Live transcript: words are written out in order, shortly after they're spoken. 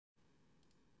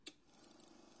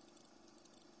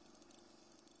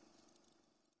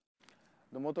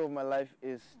The motto of my life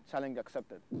is challenge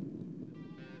accepted.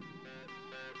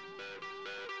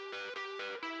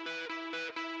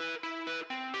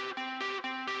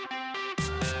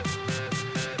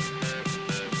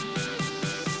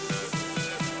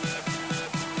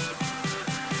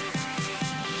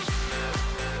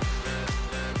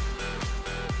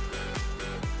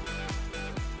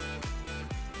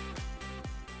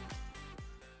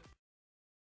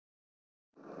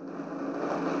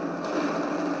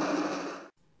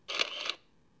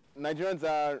 Nigerians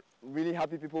are really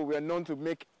happy people. We are known to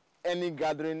make any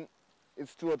gathering,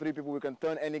 it's 2 or 3 people, we can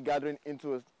turn any gathering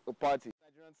into a party.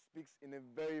 Nigerians speaks in a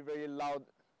very, very loud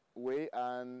way,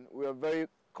 and we are very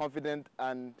confident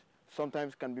and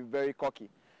sometimes can be very cocky.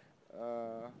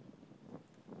 A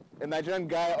Nigerian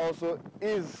guy also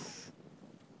is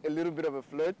a little bit of a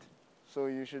flirt, so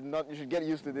you should get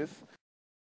used to this.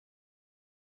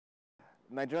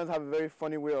 Nigerians have a very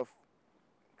funny way of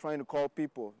trying to call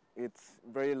people. It's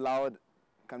very loud,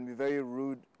 can be very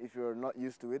rude if you're not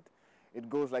used to it. It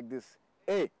goes like this,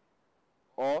 hey,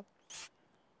 or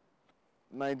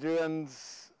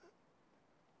Nigerians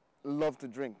love to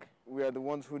drink. We are the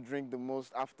ones who drink the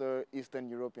most after Eastern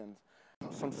Europeans.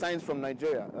 Some signs from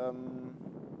Nigeria.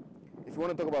 If you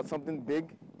want to talk about something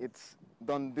big, it's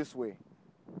done this way.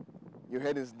 Your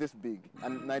head is this big.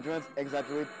 And Nigerians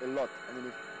exaggerate a lot. I mean,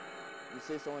 if you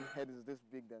say someone's head is this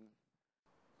big, then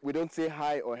we don't say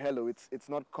hi or hello. It's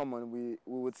not common. We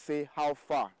would say how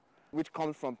far, which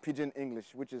comes from Pidgin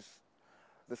English, which is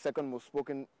the second most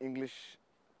spoken English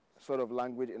sort of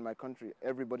language in my country.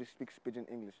 Everybody speaks Pidgin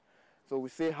English. So we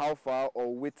say how far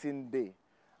or waiting day.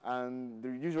 And the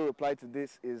usual reply to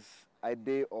this is I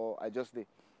dey or I just dey.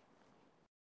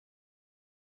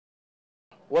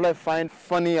 What I find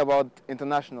funny about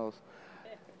internationals,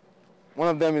 one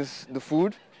of them is the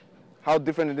food, how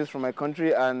different it is from my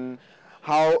country, and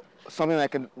how something I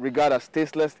can regard as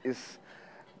tasteless is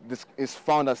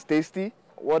found as tasty.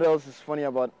 What else is funny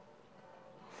about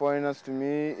foreigners to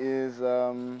me is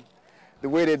the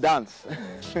way they dance.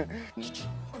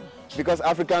 Because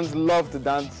Africans love to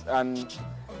dance, and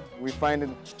we find it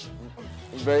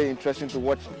very interesting to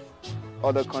watch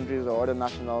other countries or other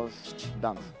nationals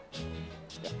dance.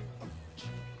 Yeah.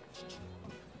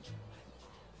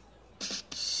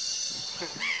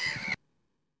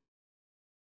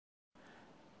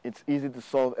 It's easy to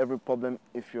solve every problem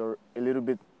if you're a little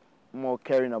bit more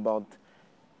caring about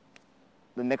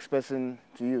the next person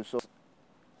to you. So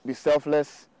be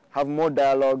selfless, have more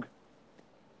dialogue.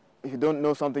 If you don't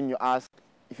know something, you ask.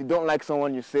 If you don't like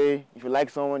someone, you say. If you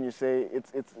like someone, you say.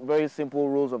 It's very simple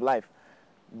rules of life.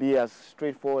 Be as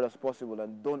straightforward as possible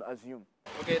and don't assume.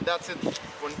 Okay, that's it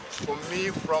for me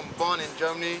from Bonn in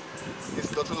Germany.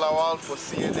 It's Dr. Lawal for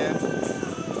CNN.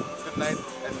 Good night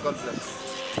and God bless.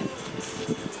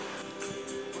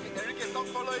 Okay, Enrique, stop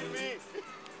following me.